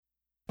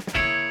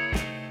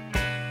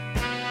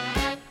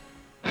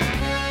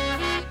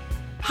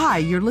Hi,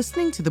 you're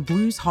listening to the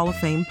Blues Hall of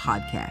Fame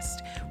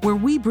podcast, where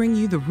we bring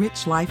you the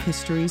rich life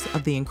histories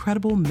of the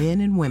incredible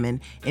men and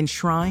women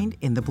enshrined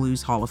in the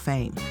Blues Hall of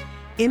Fame.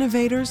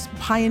 Innovators,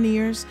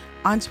 pioneers,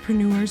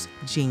 entrepreneurs,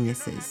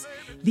 geniuses.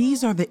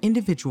 These are the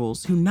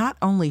individuals who not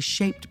only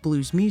shaped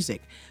blues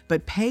music,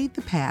 but paved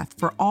the path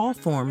for all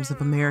forms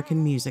of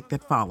American music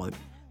that followed.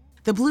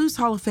 The Blues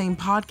Hall of Fame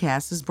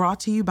podcast is brought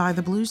to you by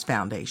the Blues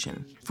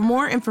Foundation. For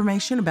more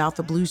information about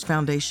the Blues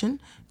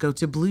Foundation, go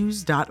to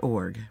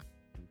blues.org.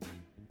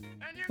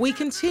 We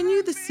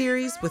continue the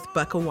series with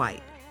Bukka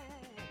White.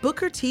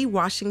 Booker T.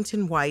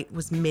 Washington White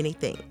was many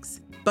things.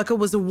 Bukka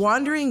was a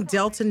wandering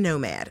Delta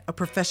nomad, a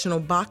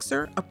professional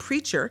boxer, a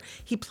preacher.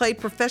 He played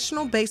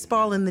professional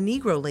baseball in the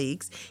Negro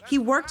Leagues. He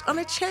worked on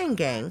a chain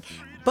gang,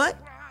 but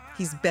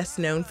he's best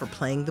known for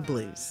playing the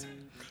blues.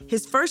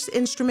 His first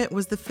instrument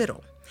was the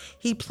fiddle.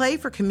 He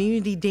played for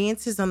community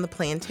dances on the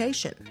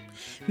plantation.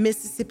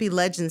 Mississippi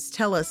legends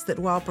tell us that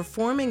while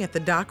performing at the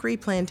Dockery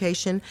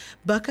Plantation,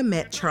 Bukka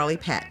met Charlie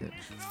Patton,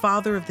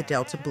 father of the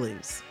Delta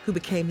Blues, who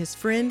became his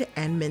friend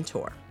and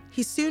mentor.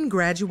 He soon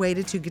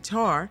graduated to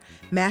guitar,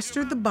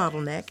 mastered the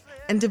bottleneck,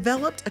 and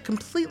developed a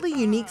completely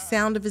unique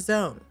sound of his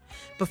own.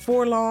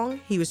 Before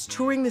long, he was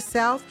touring the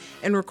South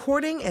and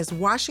recording as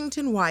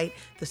Washington White,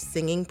 the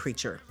singing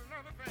preacher.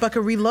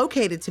 Bukka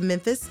relocated to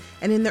Memphis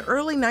and in the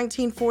early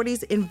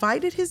 1940s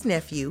invited his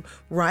nephew,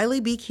 Riley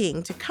B.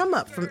 King, to come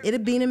up from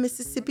Itta Benna,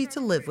 Mississippi to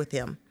live with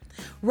him.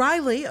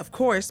 Riley, of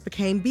course,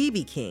 became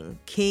B.B. King,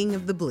 King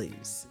of the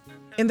Blues.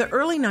 In the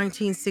early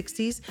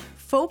 1960s,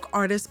 folk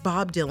artist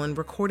Bob Dylan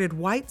recorded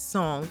White's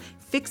song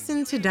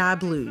Fixin To Die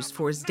Blues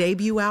for his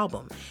debut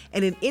album,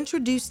 and it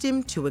introduced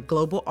him to a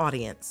global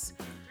audience.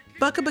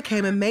 Bukka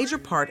became a major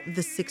part of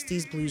the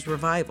 60s blues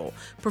revival,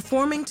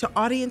 performing to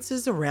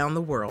audiences around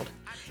the world.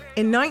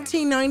 In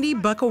 1990,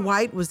 Bukka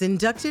White was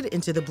inducted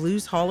into the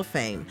Blues Hall of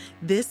Fame.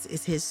 This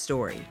is his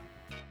story.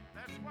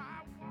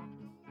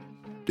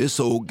 This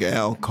old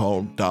gal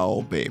called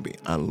Doll Baby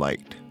I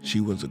liked. She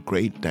was a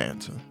great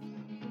dancer.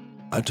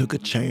 I took a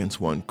chance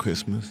one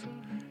Christmas,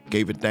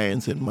 gave a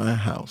dance at my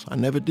house. I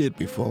never did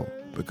before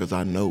because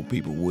I know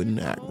people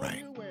wouldn't act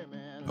right.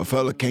 A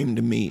fella came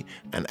to me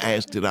and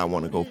asked did I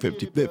want to go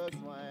 50-50.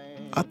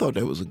 I thought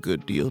that was a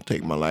good deal,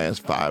 take my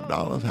last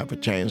 $5, have a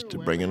chance to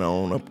bring it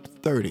on up to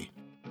 30.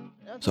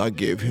 So I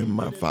gave him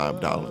my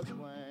 $5.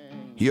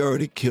 He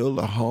already killed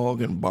a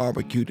hog and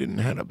barbecued it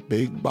and had a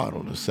big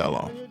bottle to sell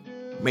off.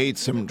 Made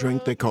some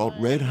drink they called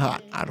Red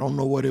Hot. I don't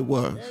know what it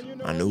was.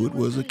 I knew it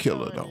was a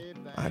killer though.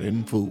 I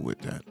didn't fool with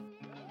that.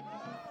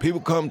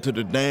 People come to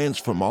the dance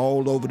from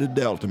all over the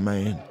Delta,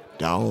 man.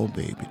 Doll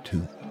Baby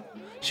too.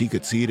 She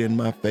could see it in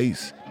my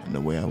face and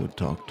the way I would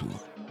talk to her.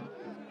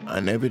 I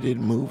never did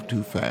move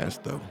too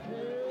fast, though.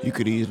 You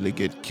could easily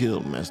get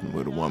killed messing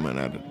with a woman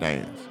at a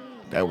dance.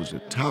 That was the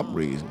top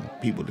reason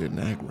people didn't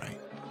act right.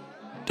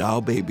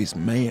 Doll Baby's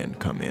man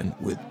come in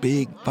with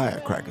big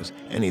firecrackers,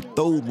 and he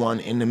throwed one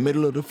in the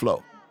middle of the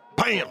floor.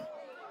 Bam!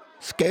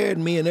 Scared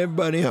me and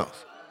everybody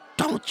else.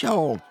 Don't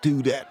y'all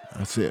do that,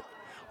 I said.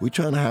 We're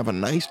trying to have a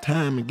nice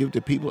time and give the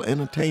people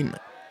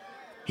entertainment.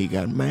 He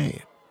got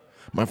mad.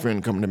 My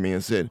friend come to me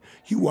and said,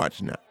 you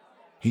watch now.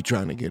 He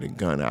trying to get a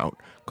gun out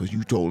because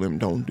you told him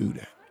don't do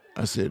that.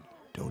 I said,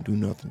 don't do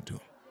nothing to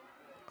him.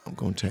 I'm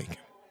going to take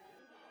him.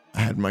 I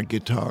had my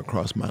guitar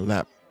across my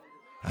lap.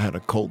 I had a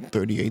Colt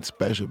 38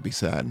 Special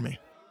beside me.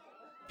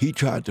 He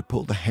tried to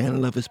pull the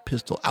handle of his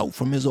pistol out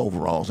from his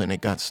overalls and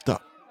it got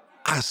stuck.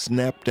 I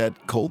snapped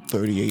that Colt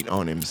 38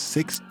 on him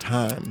 6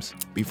 times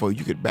before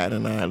you could bat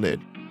an eyelid.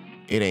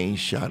 It ain't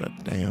shot a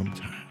damn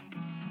time.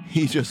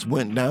 He just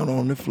went down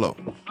on the floor.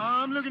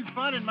 I'm looking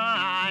fun in my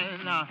eyes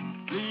now.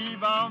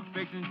 Leave on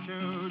fixing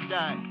to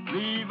die.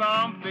 Leave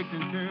on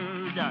fixing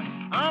to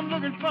die. I'm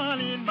looking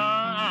funny in my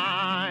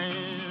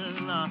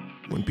eyes now.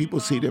 When people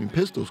see them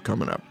pistols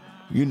coming up,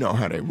 you know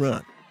how they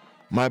run.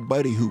 My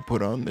buddy who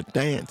put on the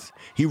dance,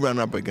 he ran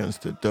up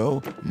against the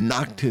door,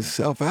 knocked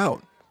himself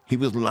out. He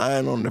was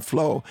lying on the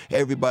floor,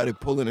 everybody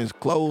pulling his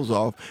clothes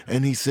off,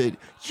 and he said,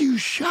 you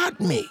shot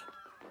me.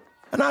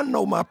 And I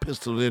know my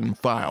pistol didn't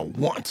fire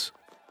once.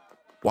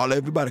 While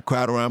everybody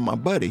crowded around my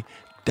buddy,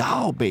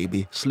 Doll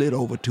Baby slid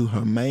over to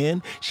her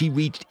man. She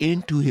reached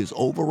into his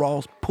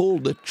overalls,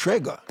 pulled the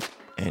trigger,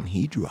 and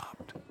he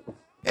dropped.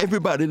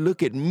 Everybody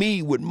looked at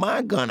me with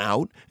my gun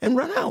out and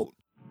run out.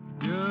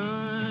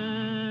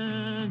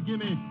 Just give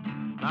me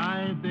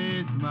life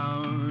this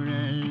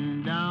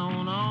morning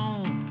down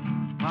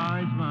on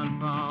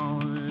Parchment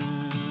Falls.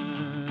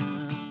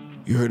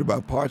 You heard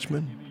about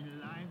Parchment?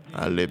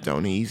 I lived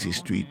on Easy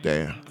Street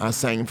there. I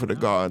sang for the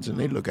guards and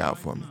they look out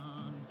for me.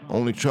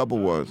 Only trouble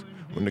was,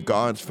 when the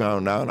guards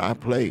found out I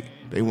played,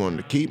 they wanted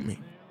to keep me.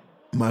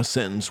 My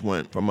sentence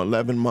went from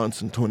 11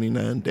 months and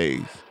 29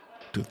 days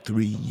to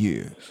 3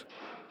 years.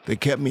 They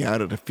kept me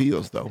out of the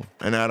fields, though,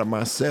 and out of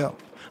my cell.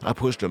 I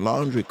pushed a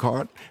laundry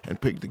cart and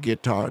picked the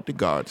guitar at the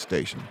guard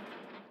station.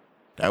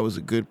 That was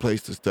a good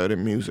place to study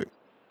music.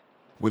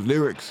 With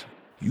lyrics,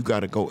 you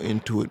got to go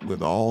into it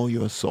with all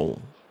your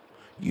soul.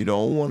 You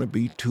don't want to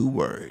be too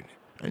worried,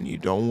 and you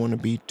don't want to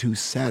be too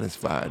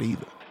satisfied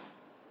either.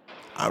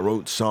 I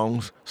wrote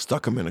songs,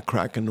 stuck them in a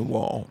crack in the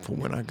wall for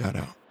when I got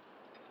out.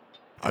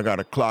 I got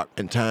a clock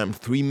and timed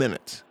 3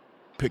 minutes,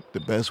 picked the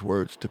best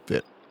words to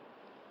fit.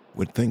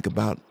 Would think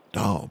about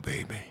doll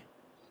baby.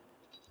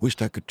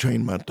 Wished I could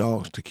train my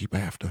dogs to keep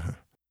after her.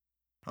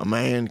 A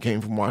man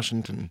came from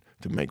Washington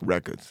to make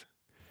records.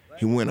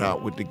 He went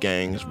out with the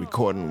gangs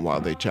recording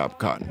while they chopped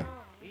cotton.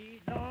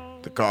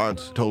 The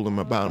guards told him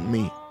about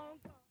me.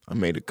 I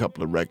made a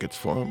couple of records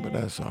for him, but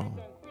that's all.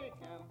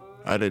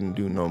 I didn't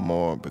do no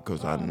more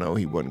because I know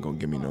he wasn't gonna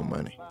give me no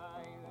money.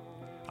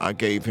 I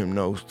gave him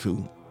those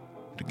two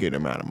to get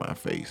him out of my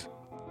face.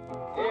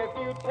 If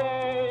you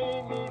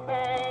take me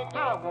back,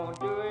 I won't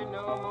do it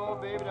no more,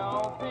 baby.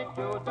 Don't pick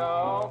your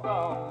dog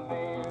on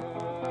me.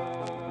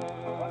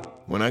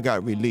 When I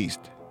got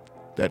released,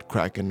 that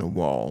crack in the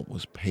wall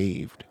was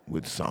paved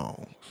with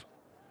songs.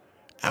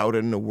 Out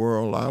in the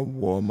world, I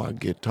wore my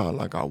guitar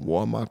like I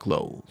wore my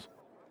clothes.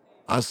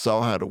 I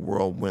saw how the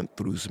world went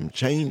through some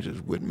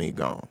changes with me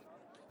gone.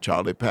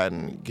 Charlie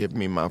Patton gave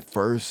me my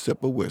first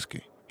sip of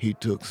whiskey. He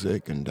took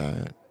sick and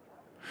died.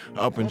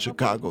 Up in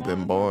Chicago,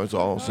 them boys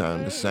all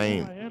sound the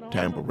same.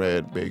 Tampa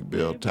Red, Big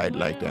Bill, tight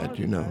like that,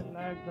 you know.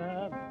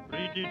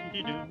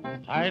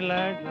 Tight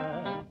like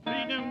that.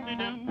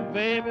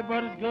 Baby,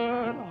 but it's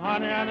good.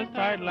 Honey, and it's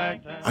tight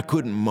like that. I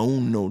couldn't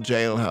moan no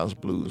jailhouse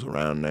blues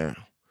around there,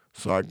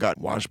 so I got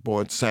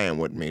Washboard Sam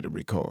with me to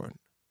record.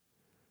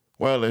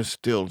 Well, there's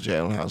still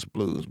jailhouse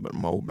blues, but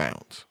more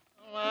bounce.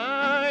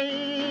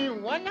 I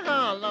wonder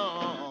how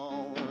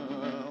long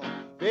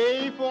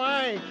before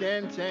I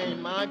can change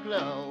my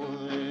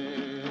clothes.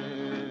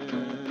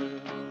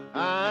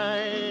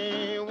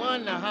 I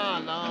wonder how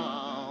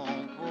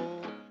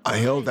long. I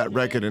held that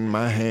record in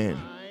my hand.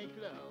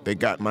 They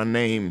got my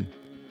name,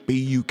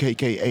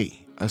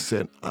 Bukka. I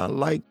said, I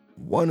like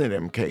one of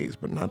them K's,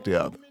 but not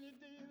the other.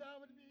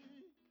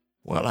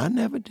 Well, I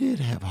never did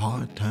have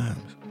hard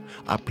times.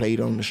 I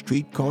played on the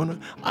street corner.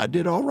 I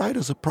did all right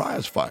as a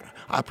prize fighter.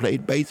 I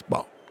played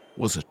baseball,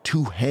 was a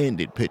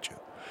two-handed pitcher.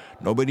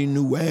 Nobody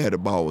knew where the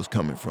ball was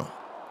coming from.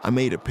 I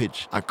made a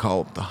pitch I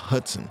called the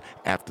Hudson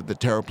after the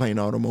Terraplane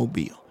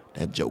automobile.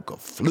 That joker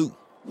flew.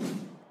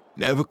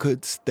 Never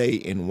could stay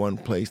in one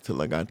place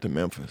till I got to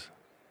Memphis.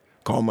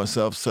 Called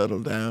myself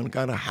settled down,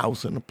 got a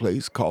house in a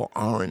place called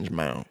Orange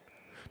Mound.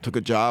 Took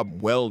a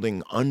job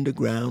welding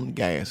underground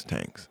gas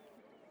tanks.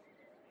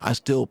 I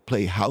still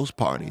play house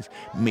parties,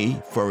 me,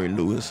 Furry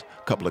Lewis,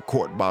 a couple of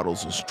quart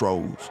bottles of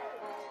Strohs.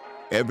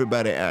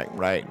 Everybody act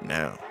right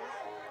now.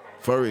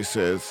 Furry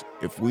says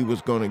if we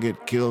was gonna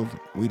get killed,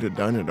 we'd have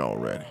done it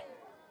already.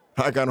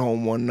 I got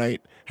home one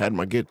night, had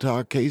my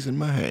guitar case in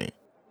my hand.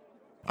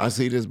 I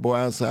see this boy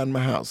outside my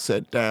house,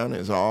 sat down,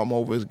 his arm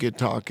over his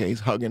guitar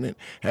case, hugging it,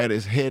 had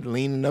his head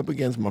leaning up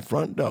against my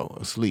front door,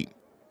 asleep.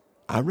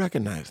 I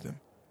recognized him.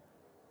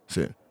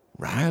 Said,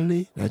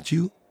 Riley, that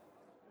you?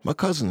 My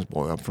cousin's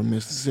boy up from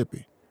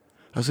Mississippi.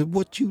 I said,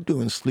 what you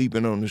doing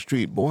sleeping on the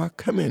street, boy?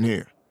 Come in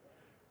here.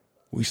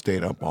 We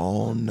stayed up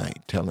all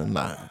night telling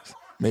lies.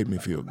 Made me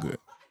feel good.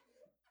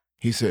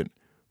 He said,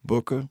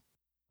 Booker,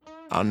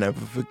 I'll never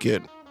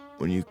forget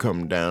when you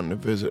come down to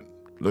visit,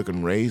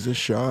 looking razor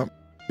sharp,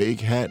 big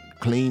hat,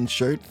 clean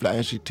shirt,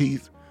 flashy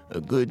teeth, a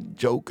good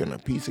joke, and a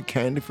piece of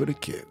candy for the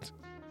kids.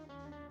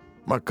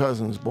 My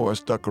cousin's boy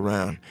stuck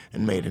around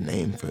and made a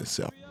name for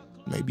himself.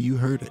 Maybe you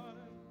heard it.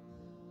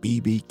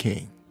 B.B.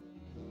 King.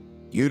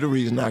 You're the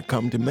reason I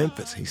come to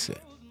Memphis, he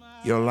said.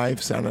 Your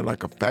life sounded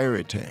like a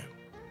fairy tale.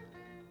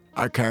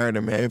 I carried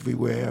him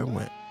everywhere I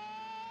went.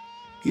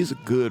 He's a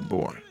good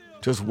boy.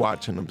 Just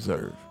watch and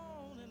observe.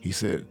 He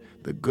said,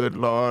 the good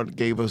Lord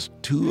gave us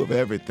two of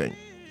everything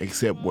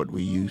except what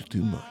we use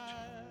too much.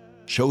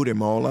 Showed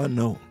him all I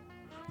know.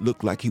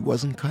 Looked like he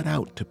wasn't cut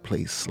out to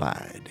play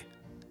slide.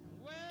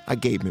 I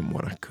gave him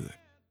what I could.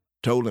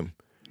 Told him,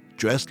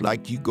 dress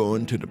like you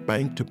going to the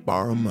bank to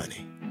borrow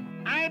money.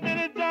 I've been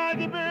a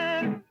Georgia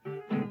bird.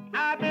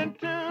 I've been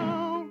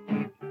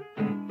to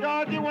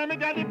Georgia women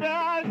got the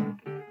best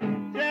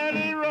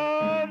jelly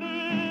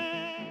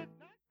rolling.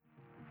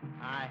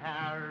 I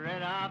have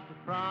read out the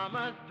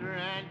promise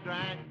and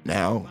drank.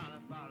 Now,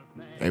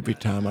 every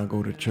time I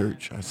go to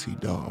church, I see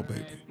Doll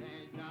Baby.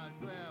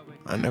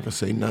 I never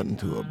say nothing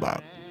to her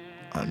about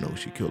I know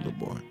she killed a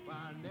boy.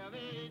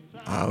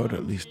 I would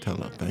at least tell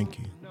her thank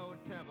you.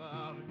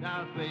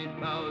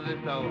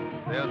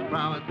 There's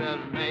promises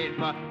made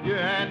for you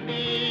and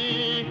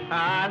me.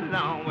 I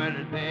long with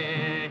the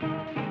day.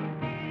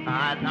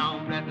 I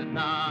long bless the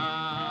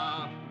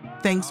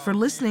song. Thanks for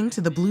listening to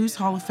the Blues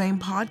Hall of Fame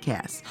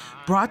podcast,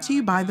 brought to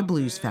you by the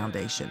Blues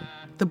Foundation.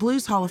 The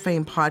Blues Hall of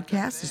Fame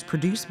podcast is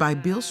produced by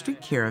Beale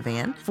Street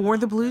Caravan for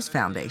the Blues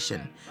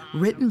Foundation,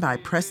 written by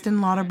Preston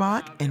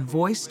Lauterbach and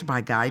voiced by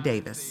Guy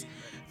Davis.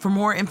 For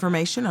more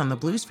information on the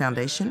Blues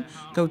Foundation,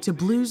 go to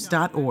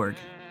blues.org.